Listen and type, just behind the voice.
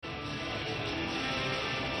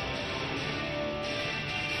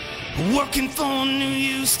Working for new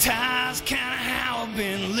use ties, kinda how I've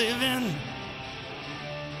been living.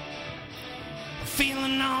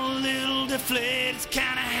 Feeling all a little deflated, it's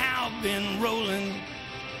kinda how I've been rolling.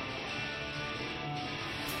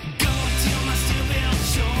 Going till my steel belt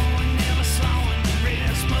showing, never slowing to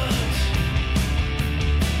rest much.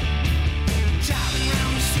 Driving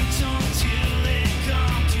around the streets until they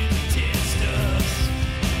come to detest us.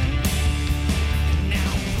 And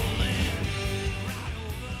now I'm pulling right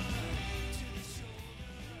over to the shore.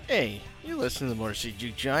 Hey, you listen to the Motor City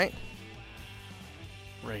Juke Giant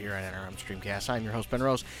right here on NRM Streamcast. I'm your host, Ben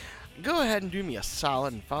Rose. Go ahead and do me a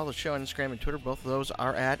solid and follow the show on Instagram and Twitter. Both of those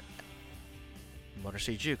are at Motor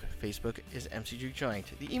City Juke. Facebook is MC Juke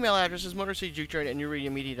Joint. The email address is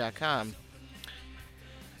motorcityjukejoint@newradiomedia.com.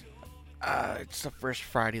 It's the first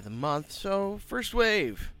Friday of the month, so first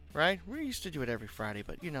wave, right? We used to do it every Friday,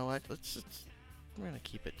 but you know what? We're gonna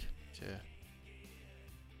keep it to,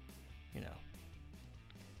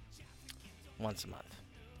 once a month.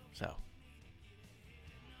 So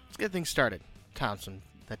let's get things started.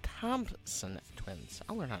 The Thompson twins.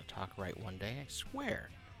 I'll learn how to talk right one day. I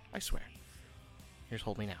swear. Here's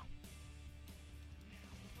Hold Me Now.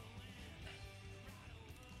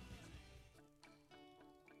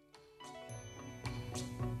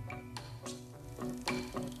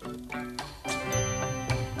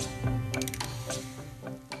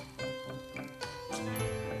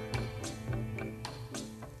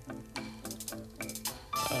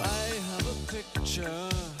 I have a picture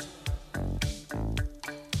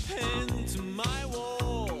pinned to my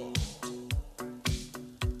wall,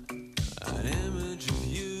 an image of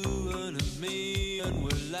you and of me, and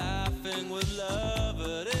we're laughing with love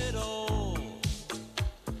at it all.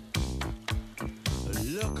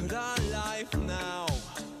 Look at our life now,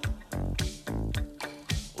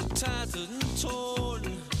 all tattered and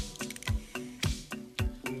torn.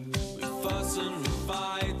 We fuss and we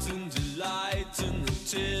fight and delight in the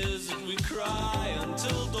tears that we cry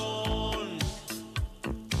until dawn.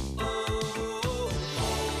 Oh,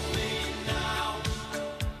 hold me now.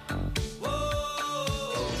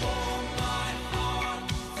 Oh, hold my heart.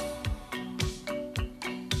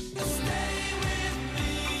 Stay with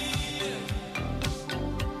me.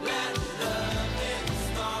 Let loving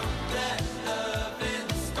start. Let loving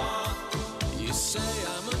start. You say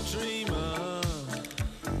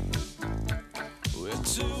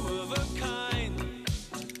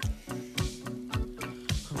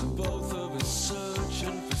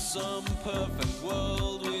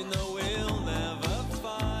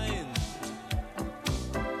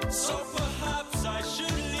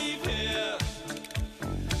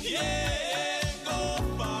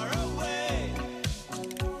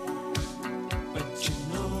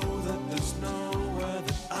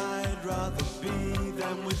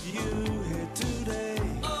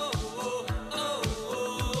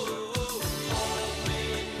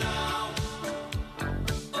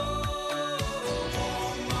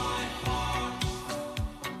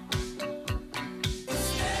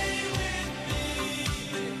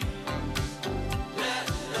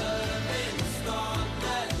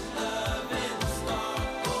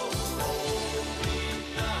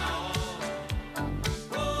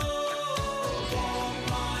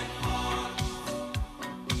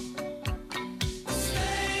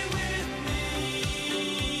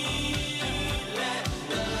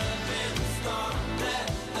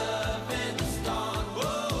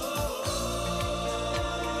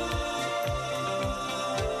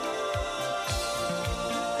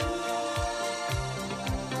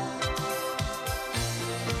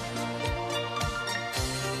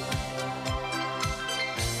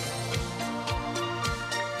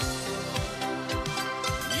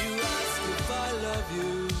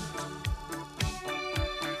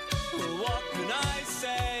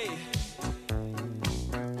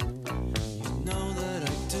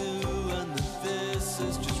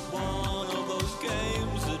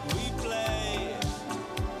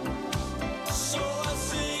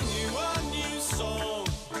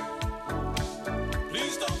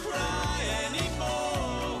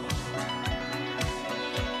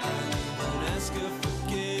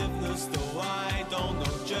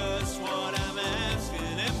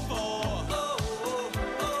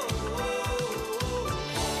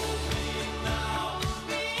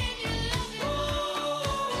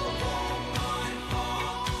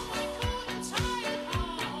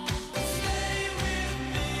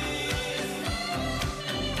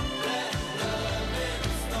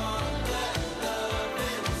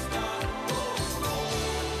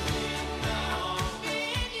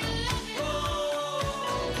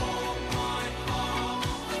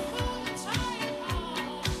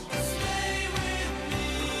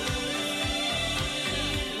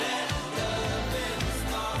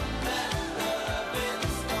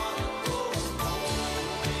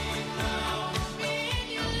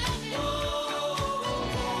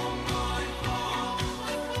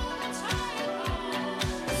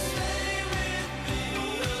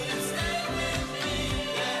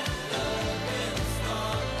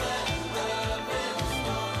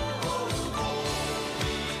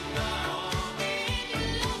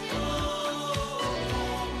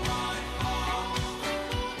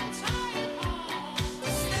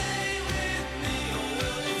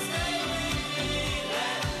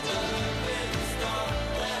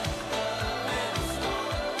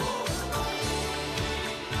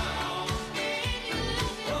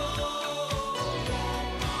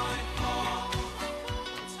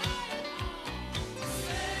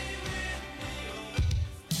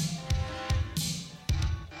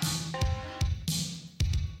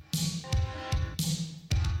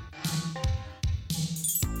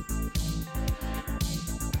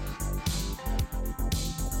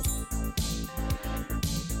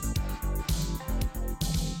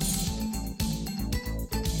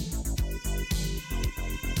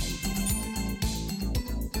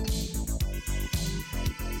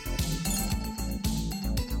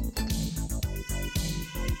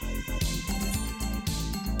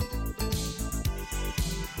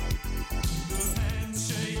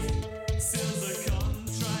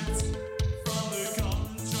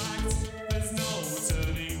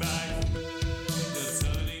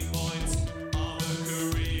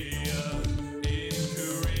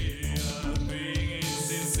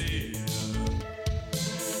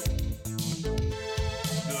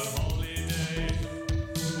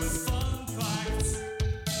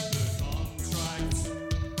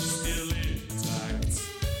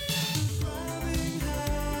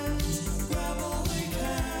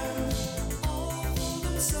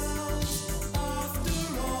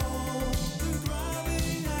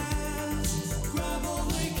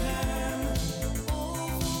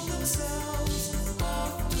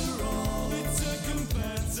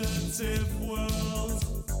expensive world.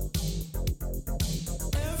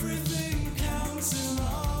 Everything counts in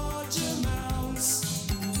large amounts.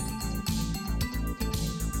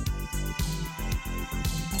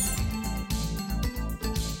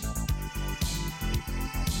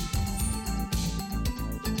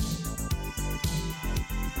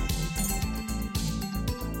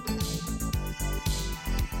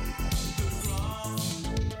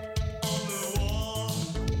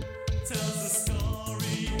 Tells the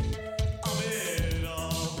story of it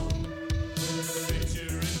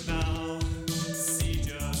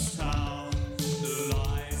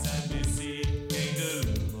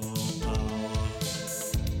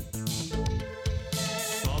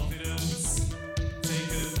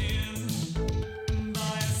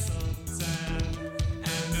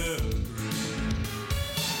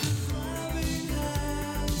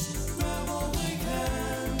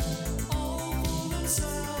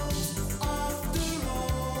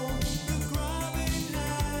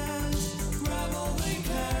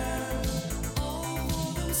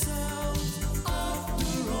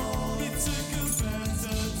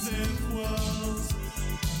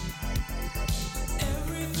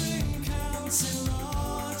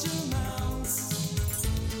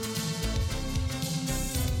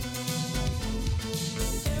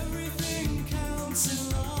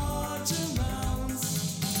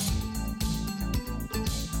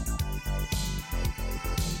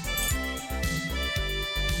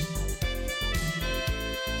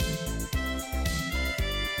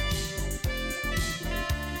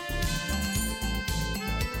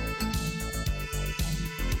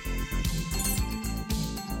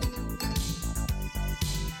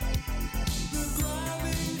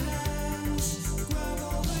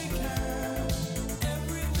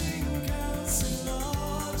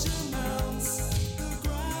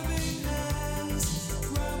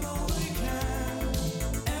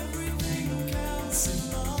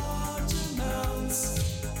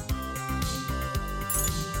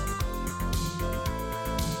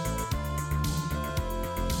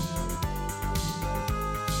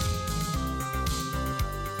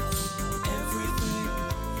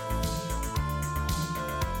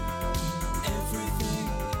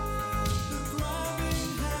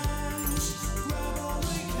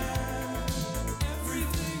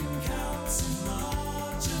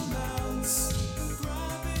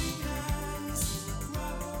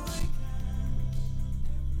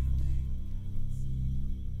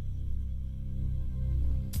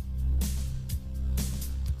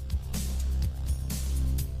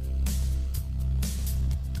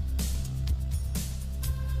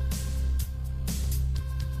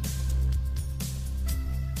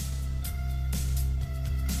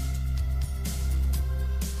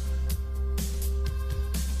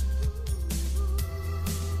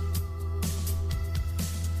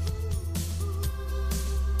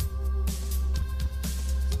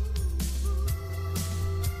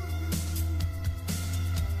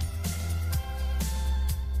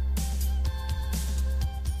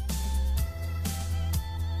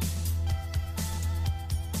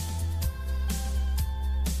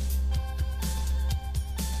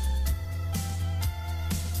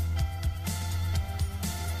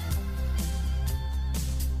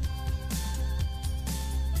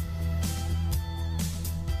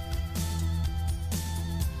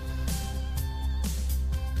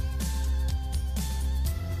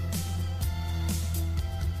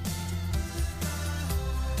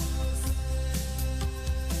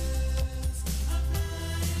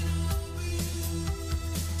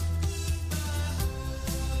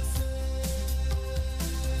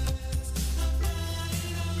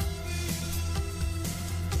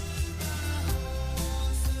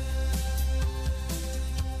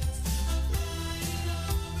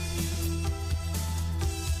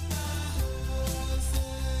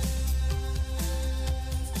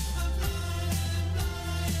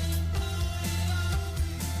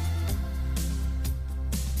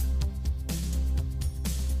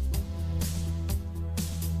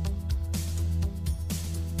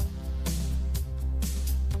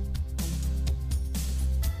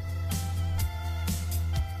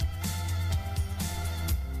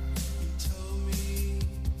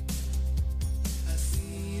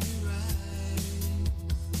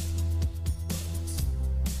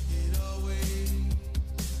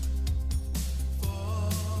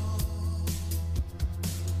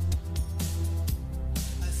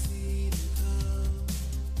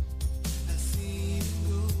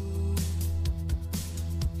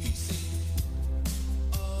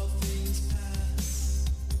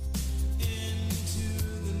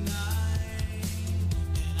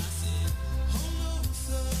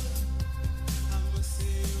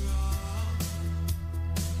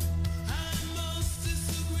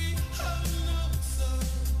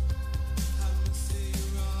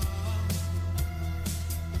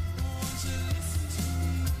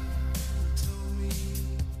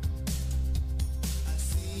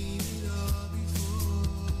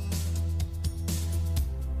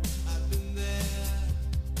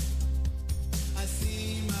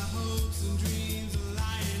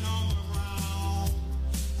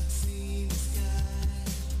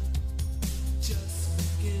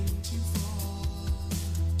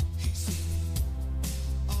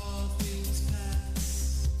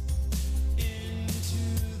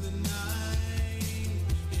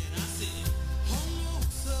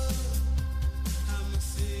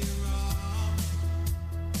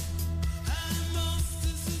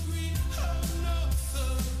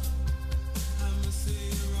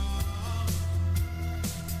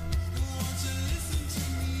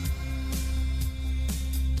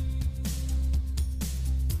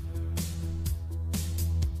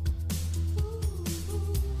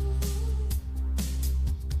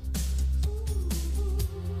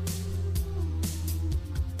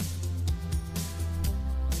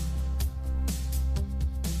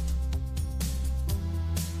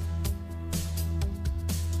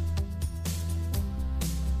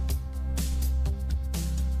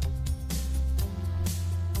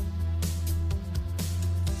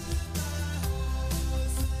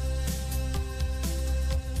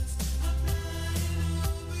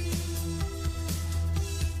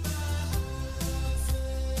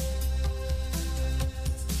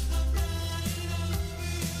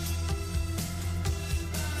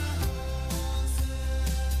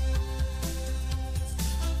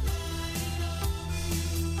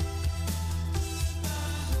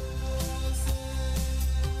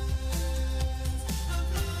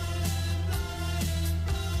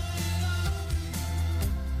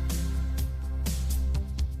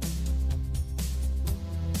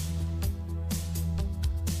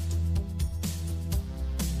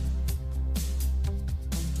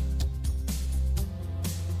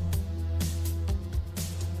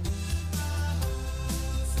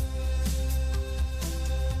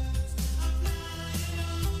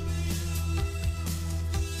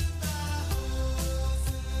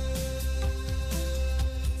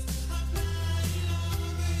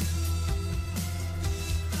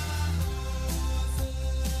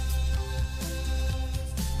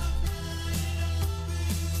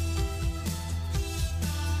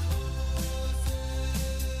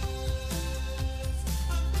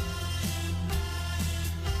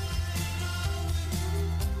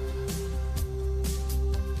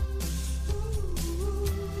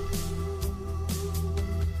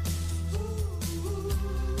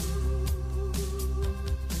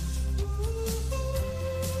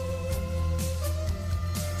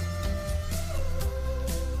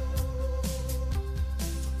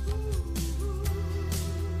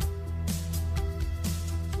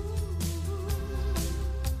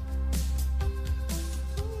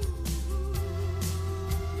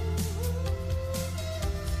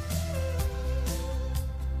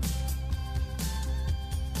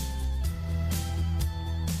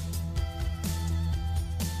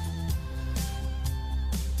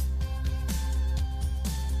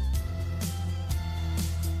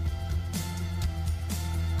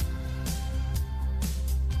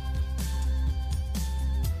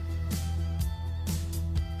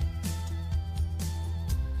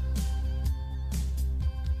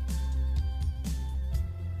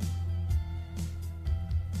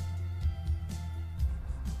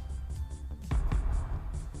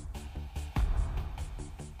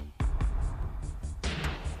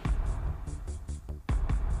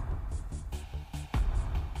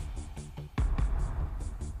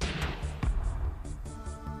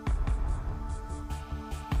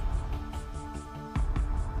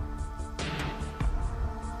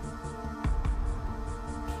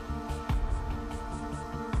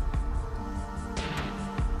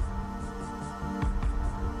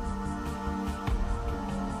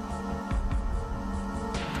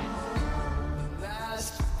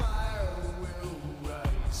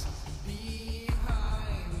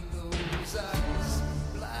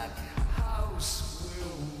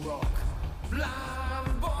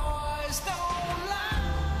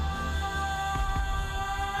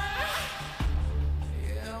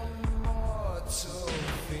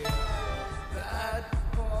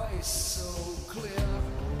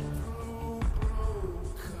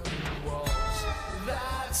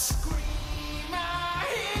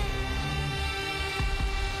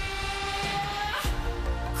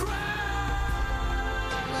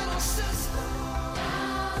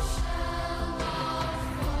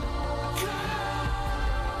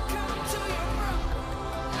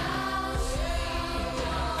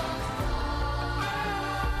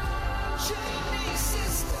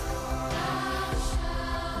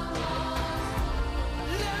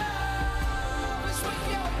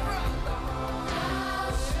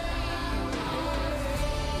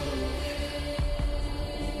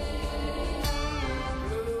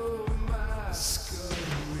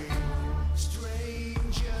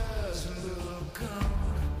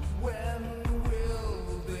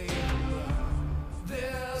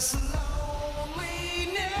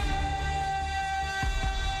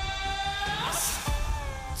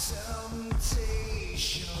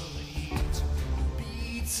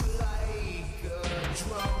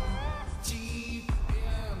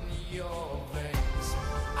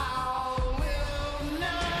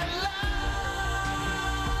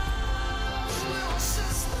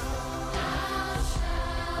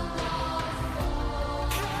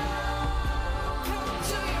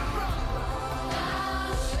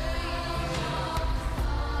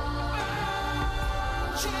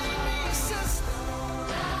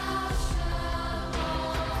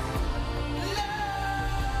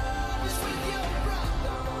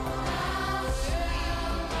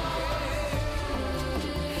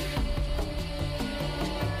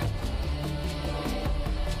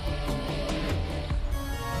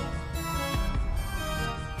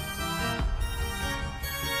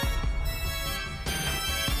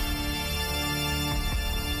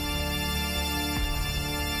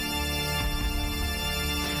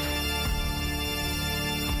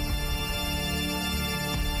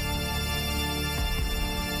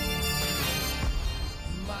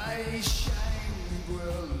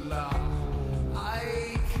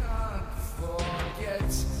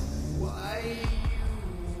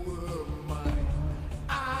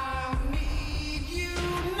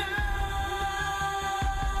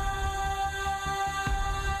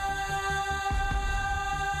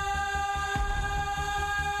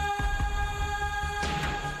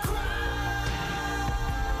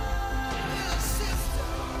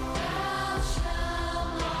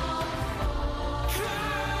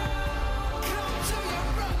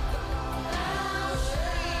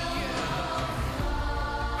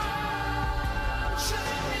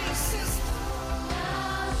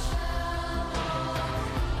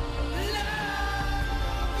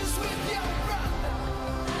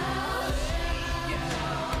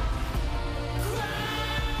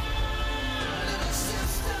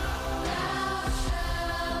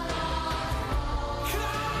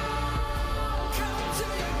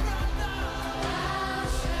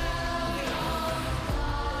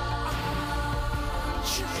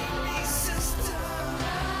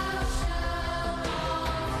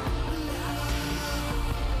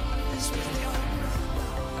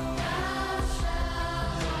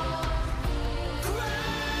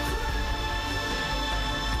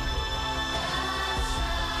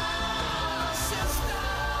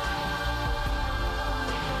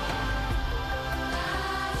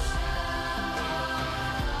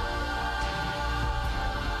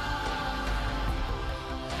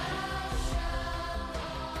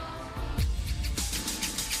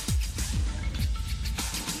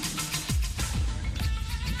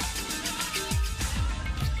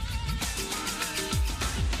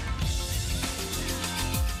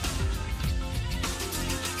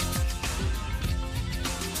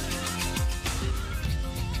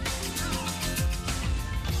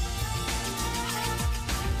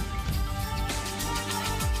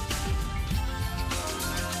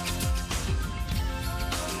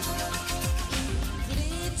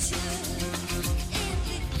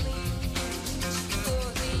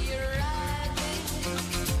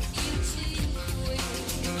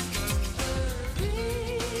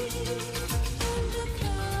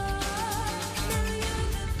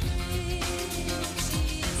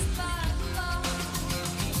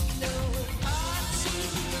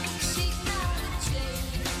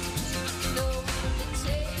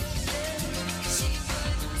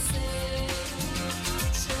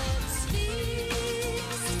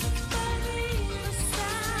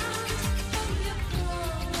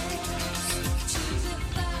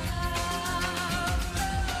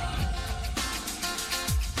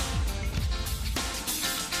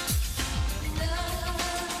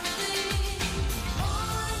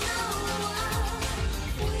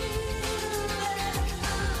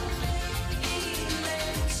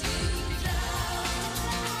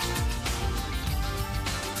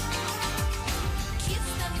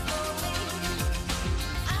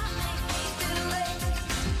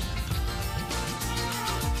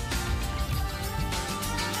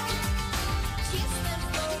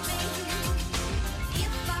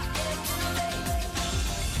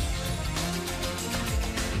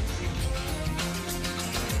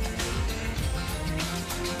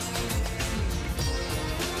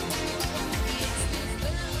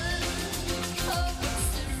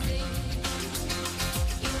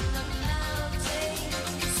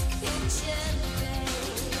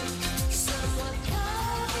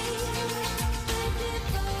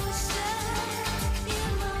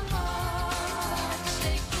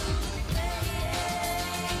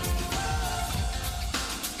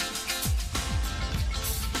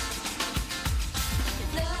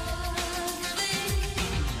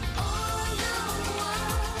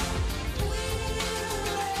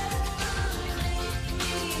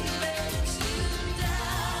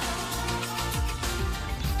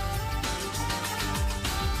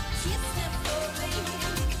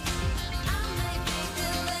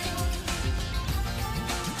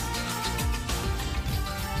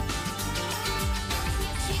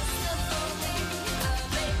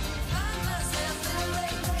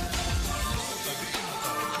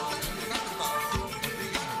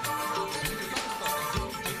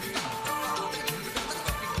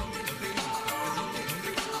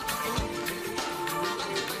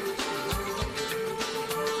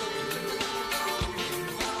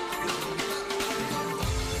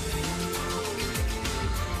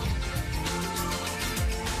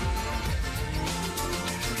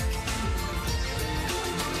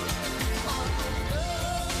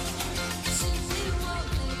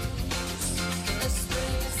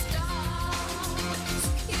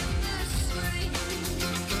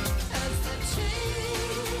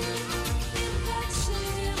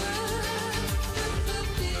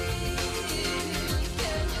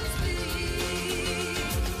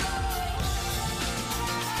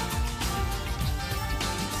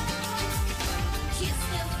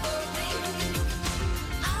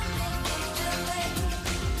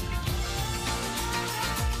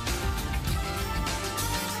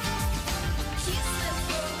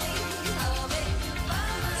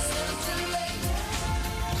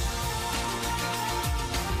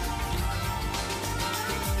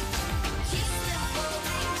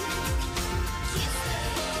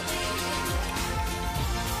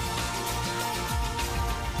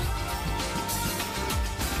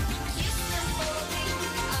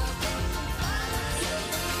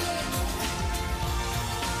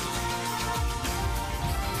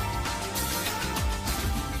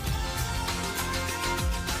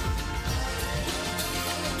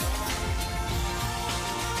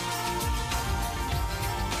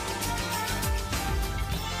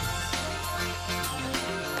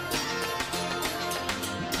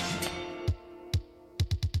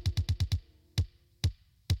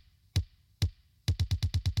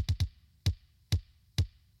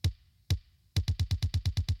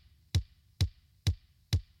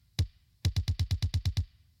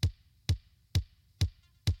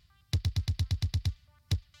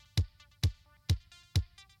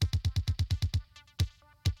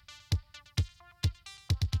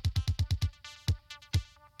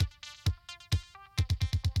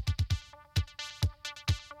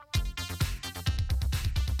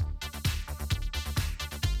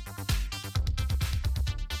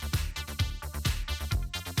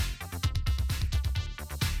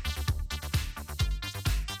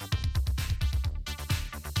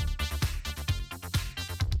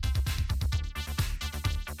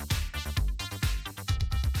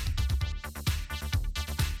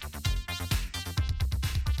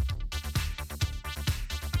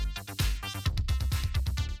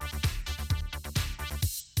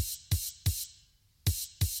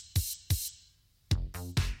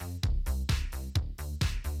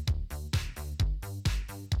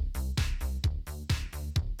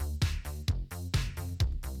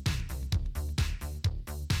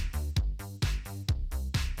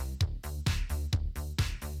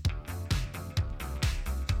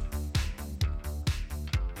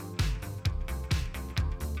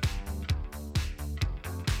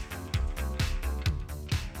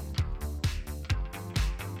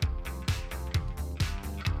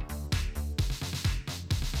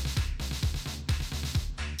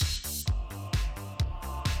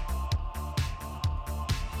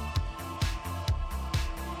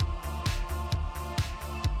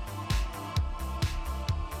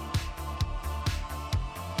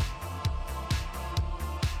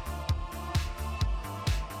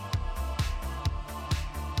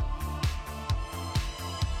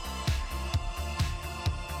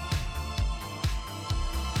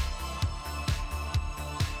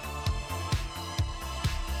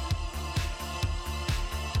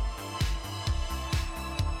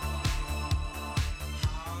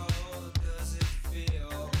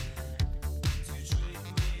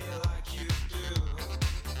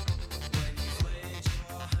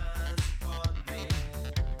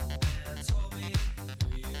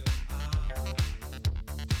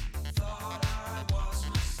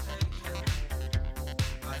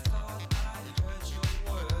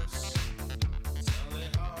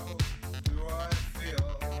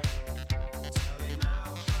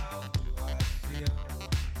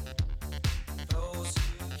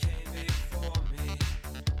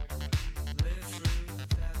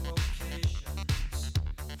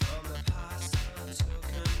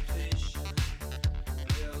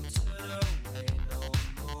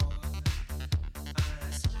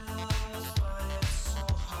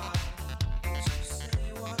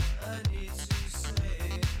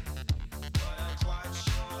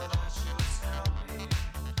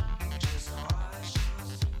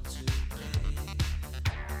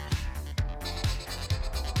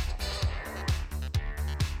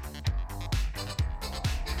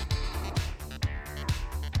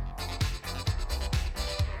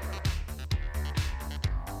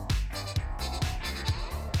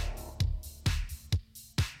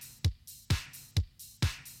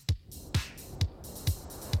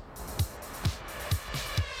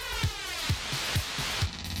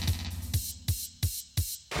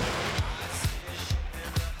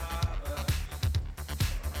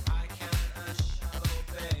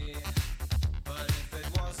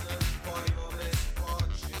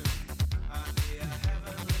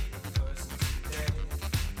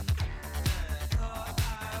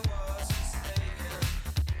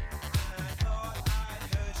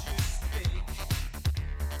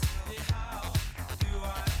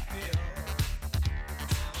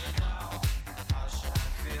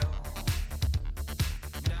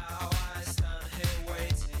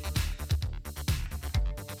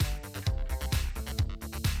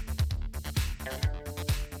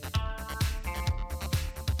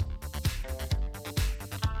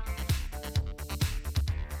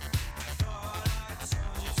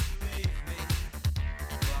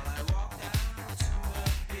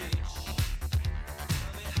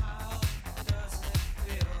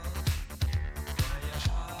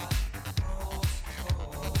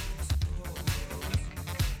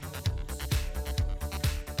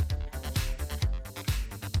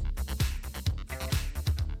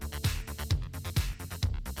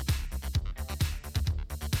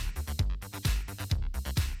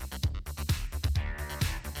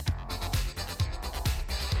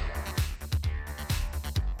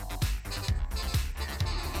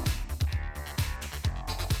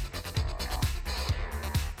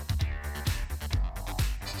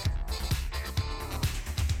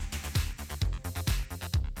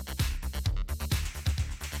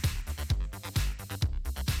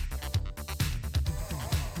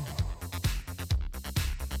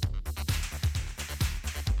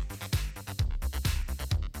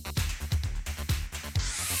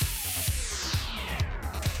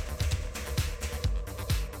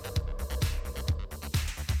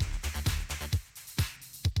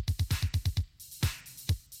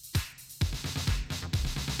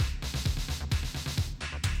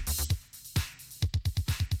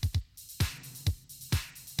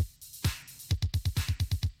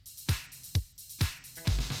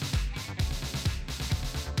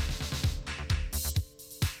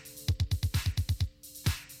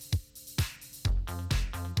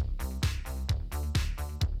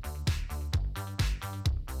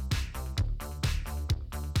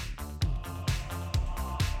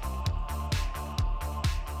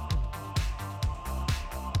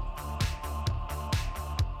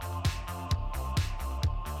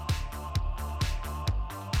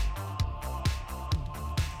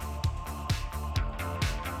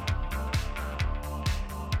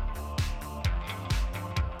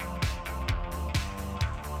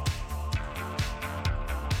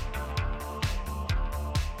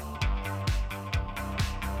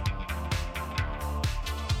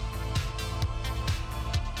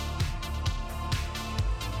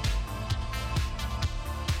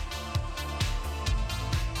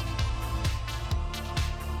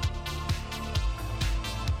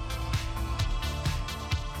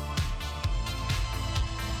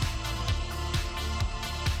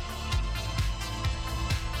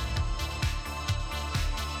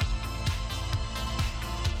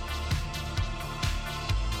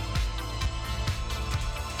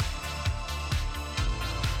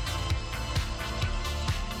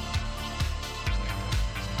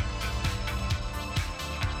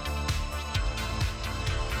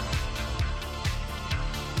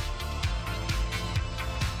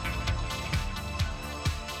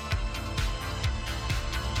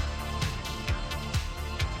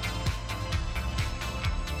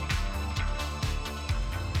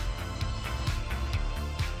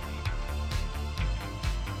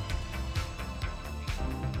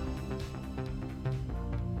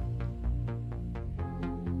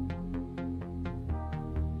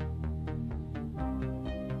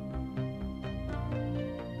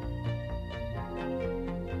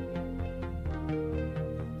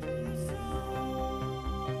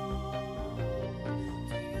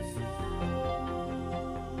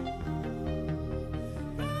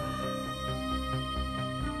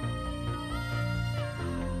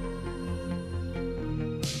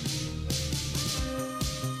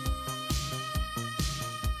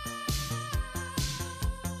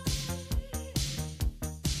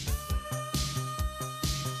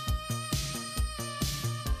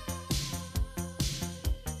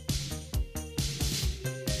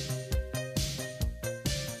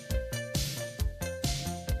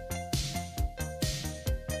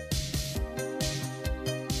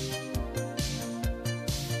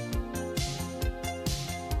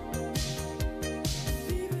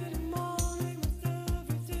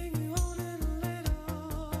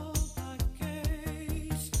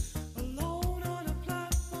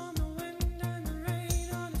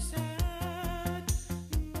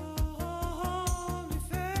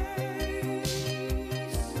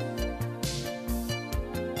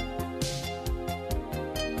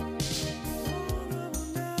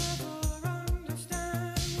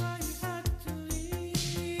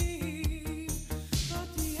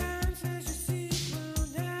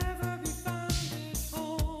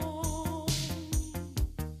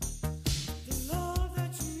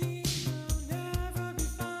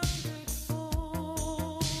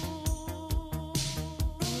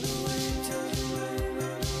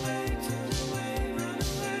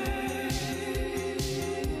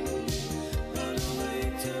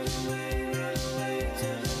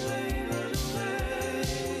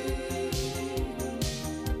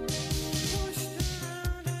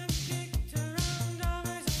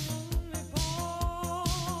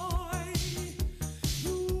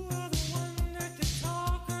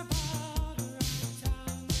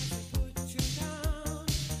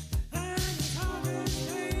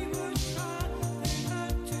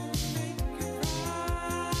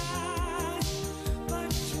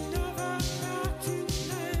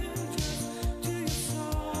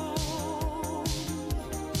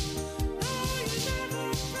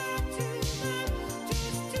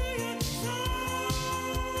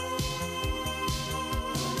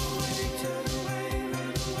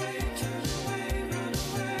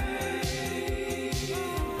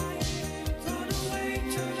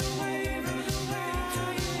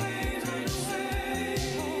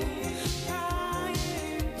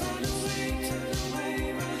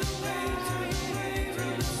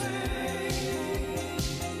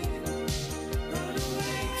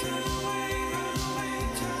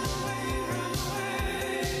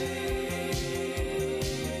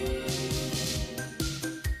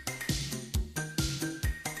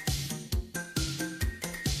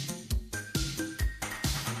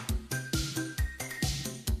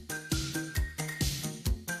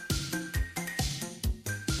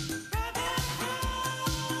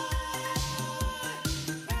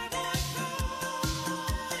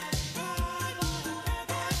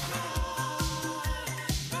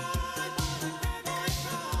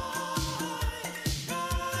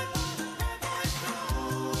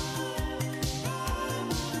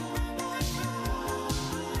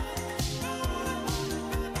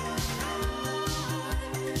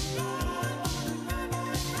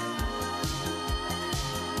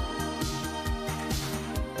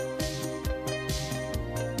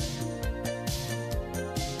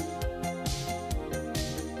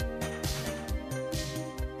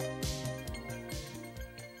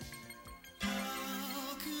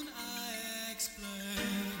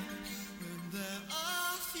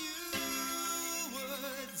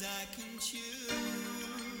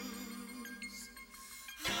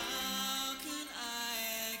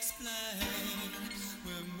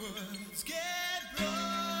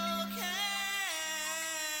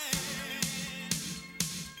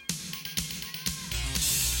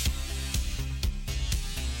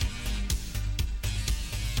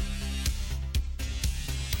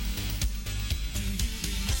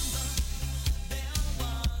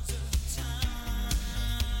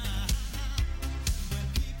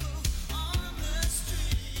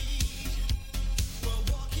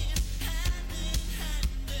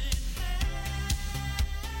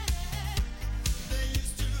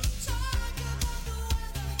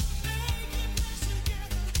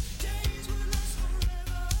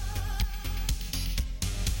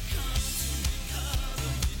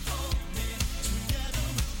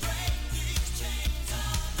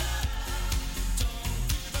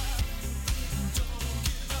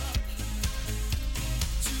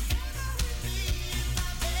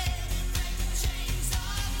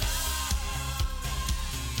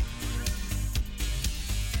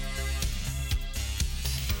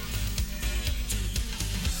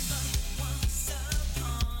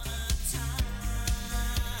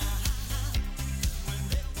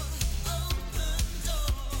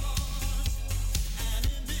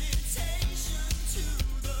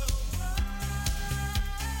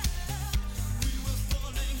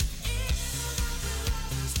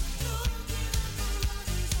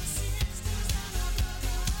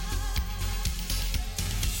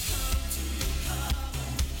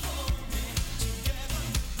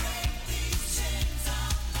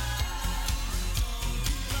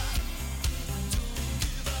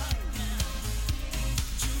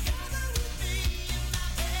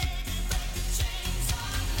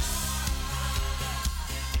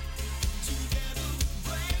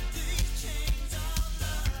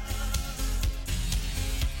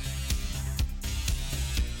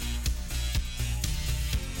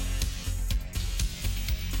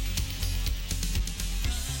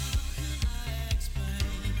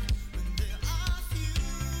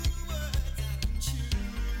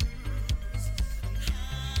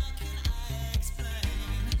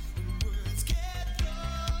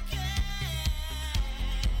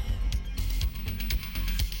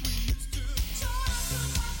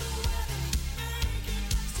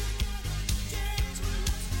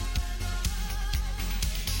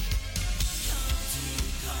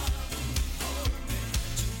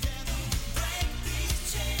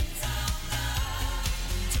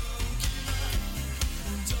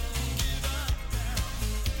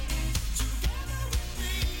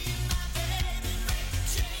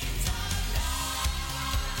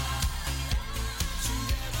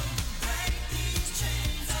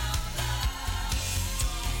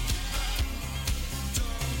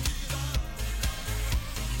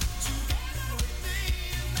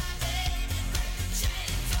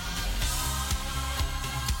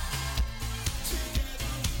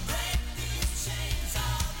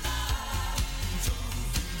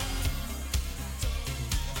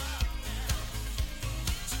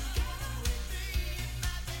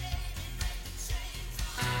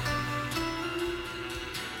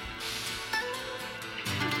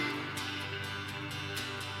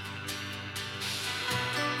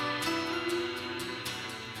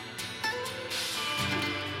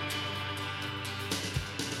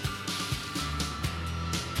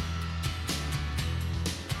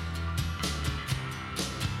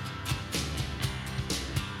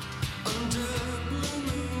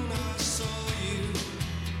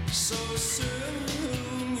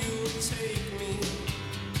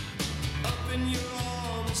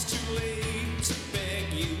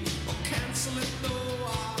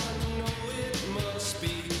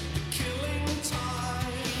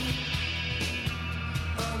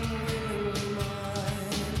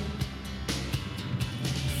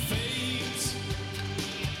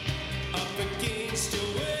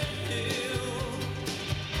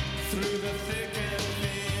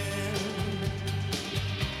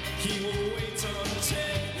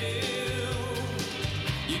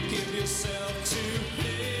You give yourself to him.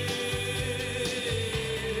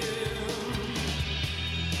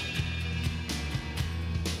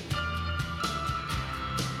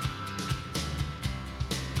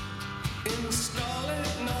 In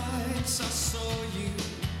starlit nights I saw you,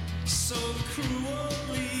 so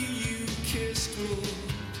cruelly you kissed me.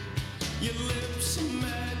 Your lips a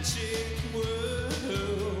magic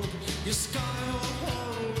world, your sky all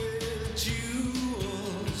hung with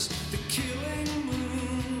jewels. The killing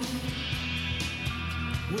moon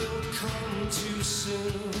will come too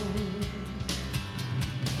soon.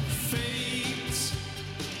 Fate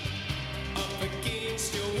up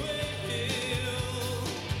against your will,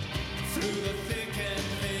 through the thick and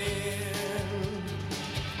thin.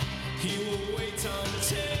 He will wait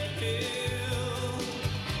until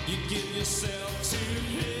you give yourself to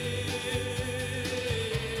him.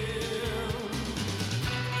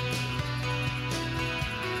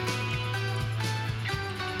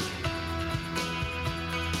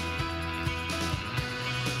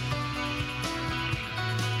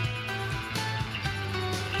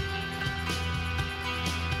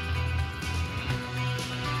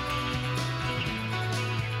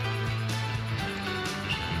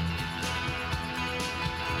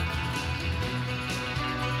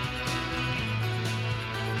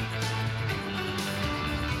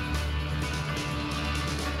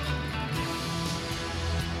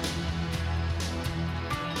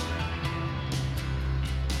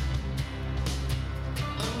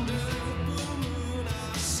 Under the blue moon I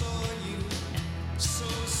saw you, so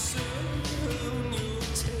soon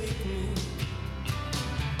you'll take me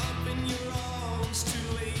up in your arms, too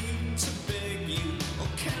late to beg you or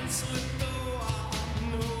cancel it, though I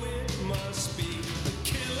know it must be the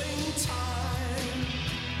killing time,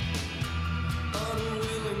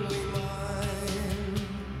 unwillingly mine.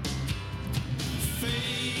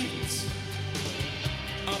 Fate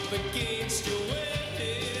up against your will,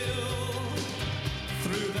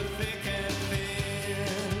 through the thick and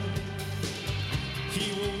thin. He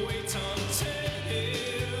will wait until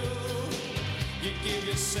you give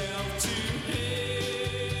yourself to him.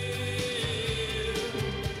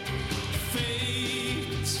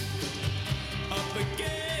 Fate up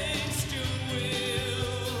against your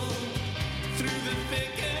will, through the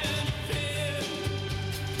thick and thin.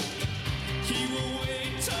 He will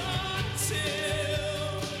wait until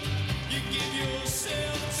you give yourself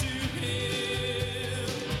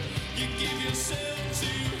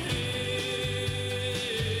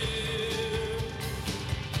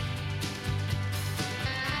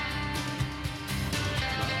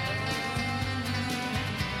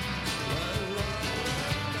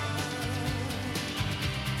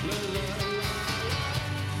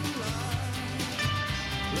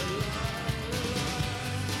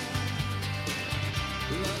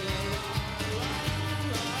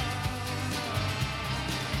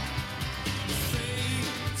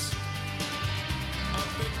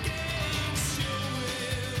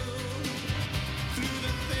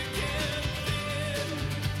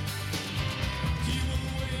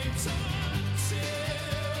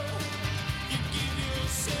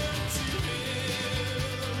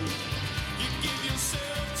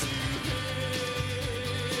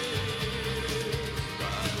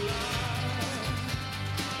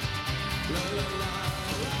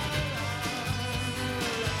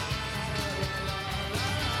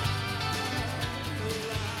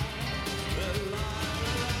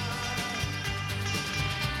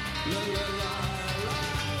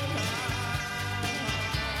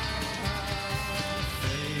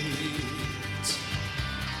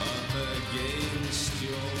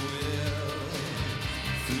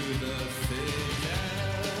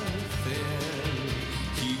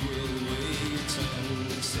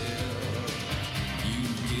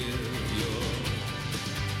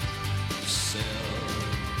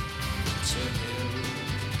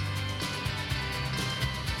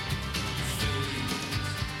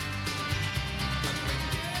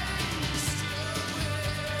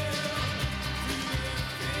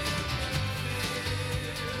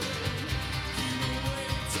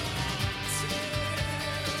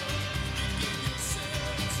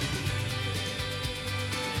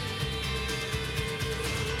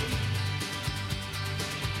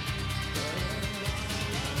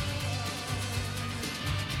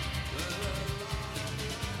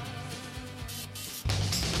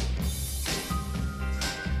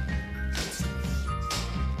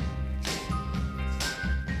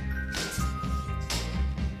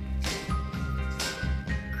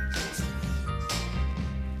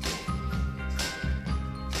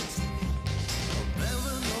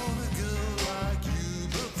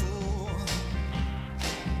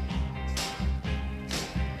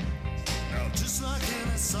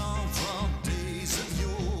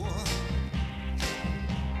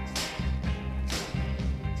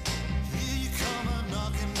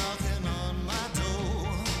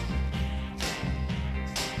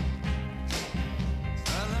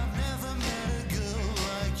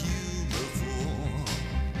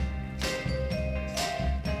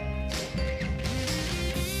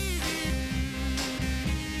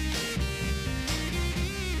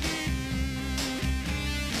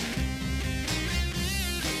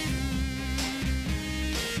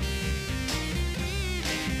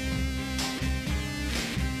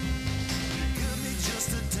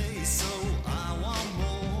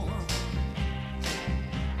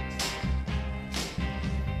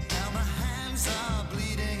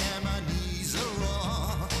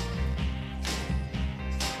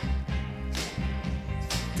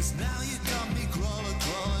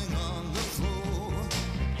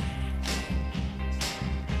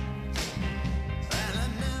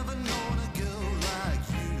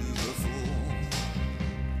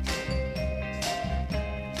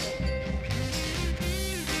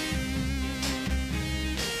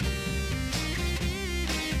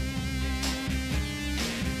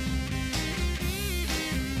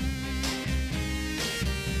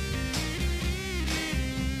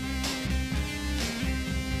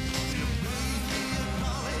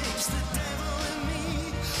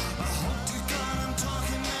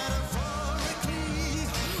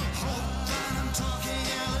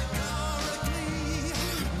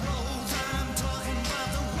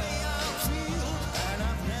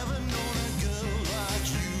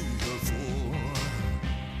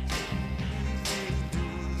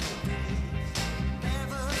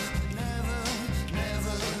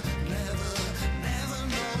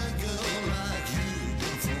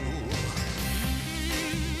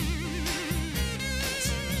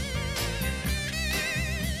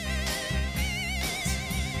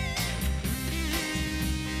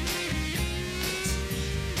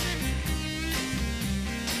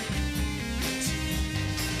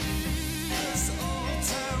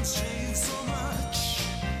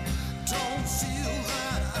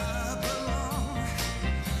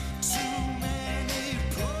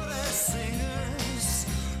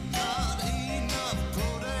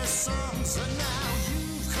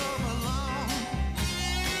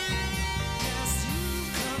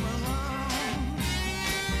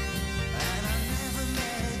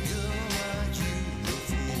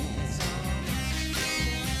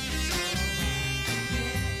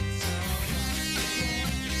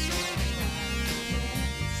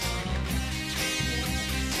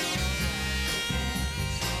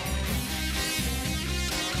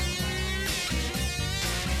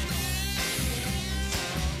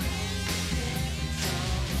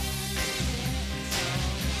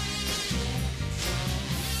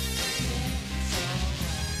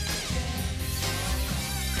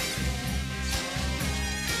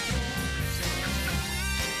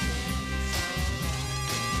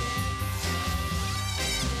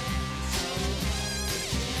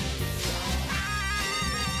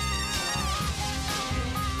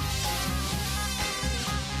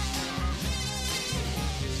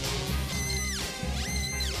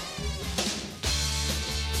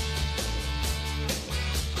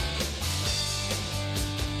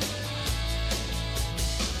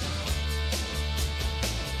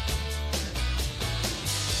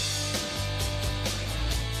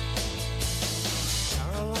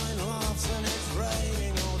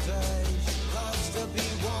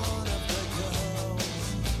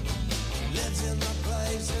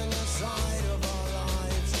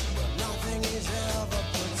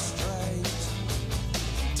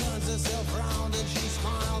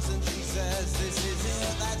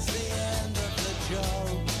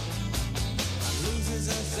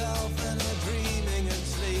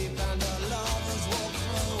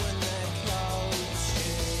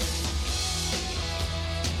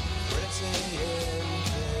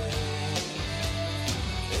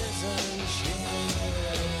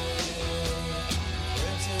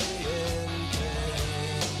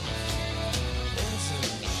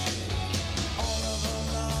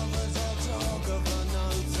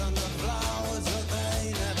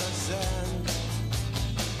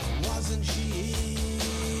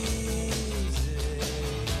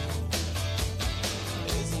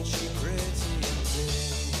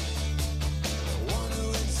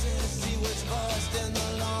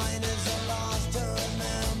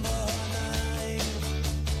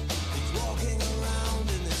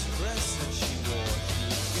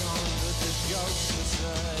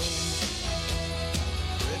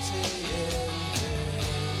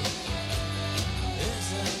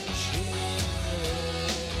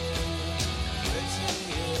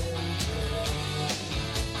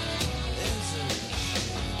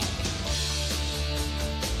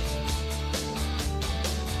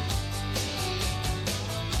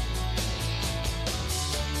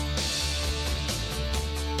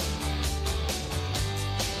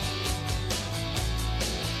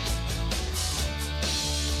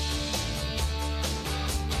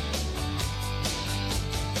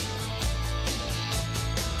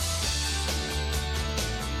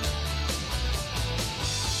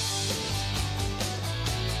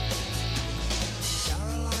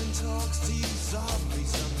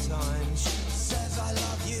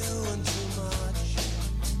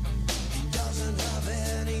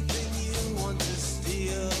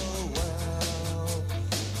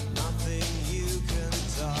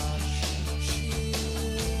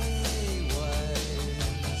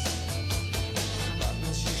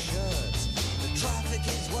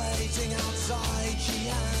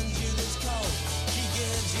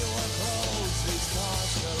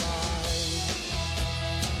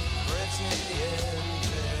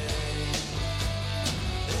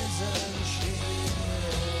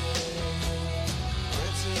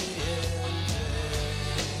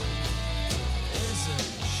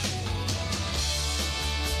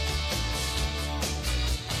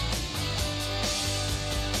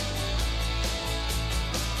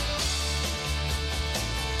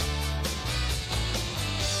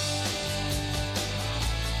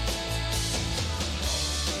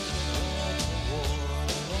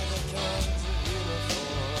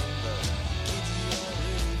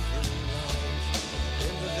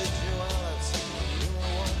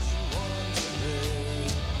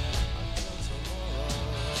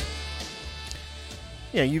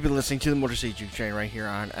Yeah, you've been listening to the Motor City Juke Train right here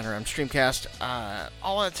on NRM Streamcast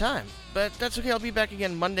all the time. But that's okay, I'll be back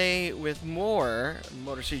again Monday with more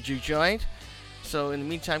Motor City Juke Joint. So in the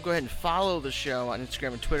meantime, go ahead and follow the show on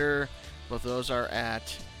Instagram and Twitter. Both of those are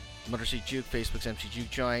at Motor City Juke, Facebook's MC Juke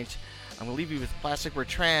Joint. I'm going to leave you with Plastic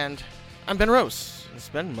Bertrand. I'm Ben Rose. This has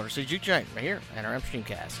been Motor City Juke Joint right here on NRM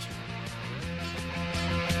Streamcast.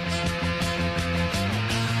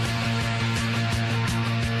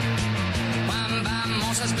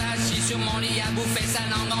 Ça se place sur mon lit à bouffer sa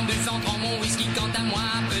langue en buvant trop mon whisky. Quant à moi,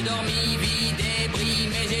 un peu dormi, vie débris,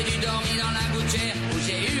 mais j'ai dû dormir dans la gouttière où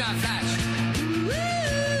j'ai eu un flash.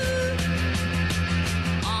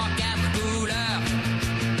 En 4 couleurs.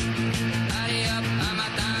 Allez hop, un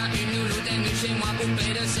matin, une louloute est venue chez moi,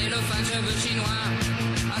 poupée de cellophane, cheveux chinois,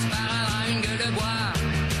 un sparadrap, une gueule de bois,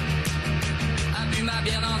 a bu ma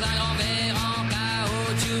bière dans un grand verre en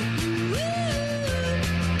caoutchouc.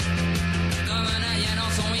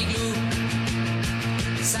 Son igloo,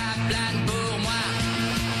 ça plane pour moi,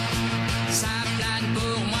 ça plane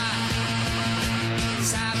pour moi,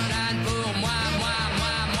 ça plane pour moi, moi,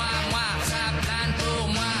 ça plane pour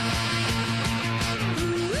moi,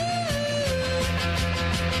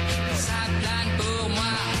 ça plane pour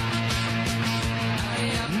moi.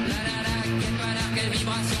 Allez hop, quelle valeur, quelle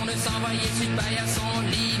vibration de s'envoyer sur le paillasson,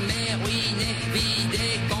 lit, mais ruiné,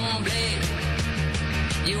 vidé, comblé.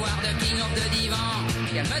 You are the king of the divan.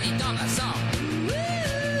 Et elle me dit en passant,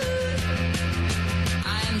 I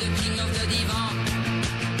am the king of the divan.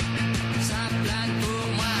 Ça plane pour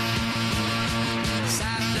moi,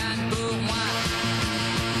 ça plane pour moi,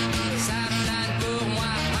 ça plane pour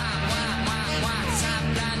moi, moi, ça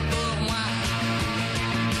plane pour moi,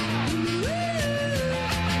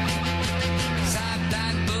 ça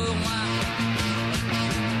plane pour moi.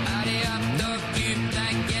 Allez hop, t'occupe,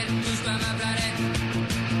 t'inquiète, touche pas ma planète.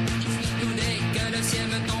 Que le ciel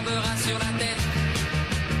me tombera sur la tête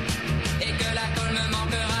et que la colle me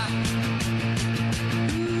manquera.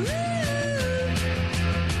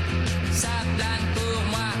 Ça plane pour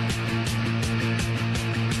moi.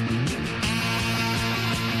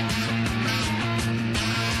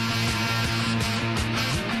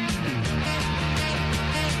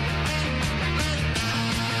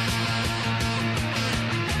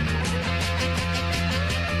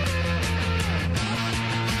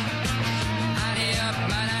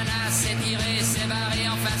 C'est barré,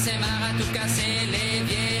 enfin c'est marre à tout casser,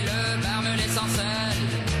 l'évier, le bar me l'ascenseur.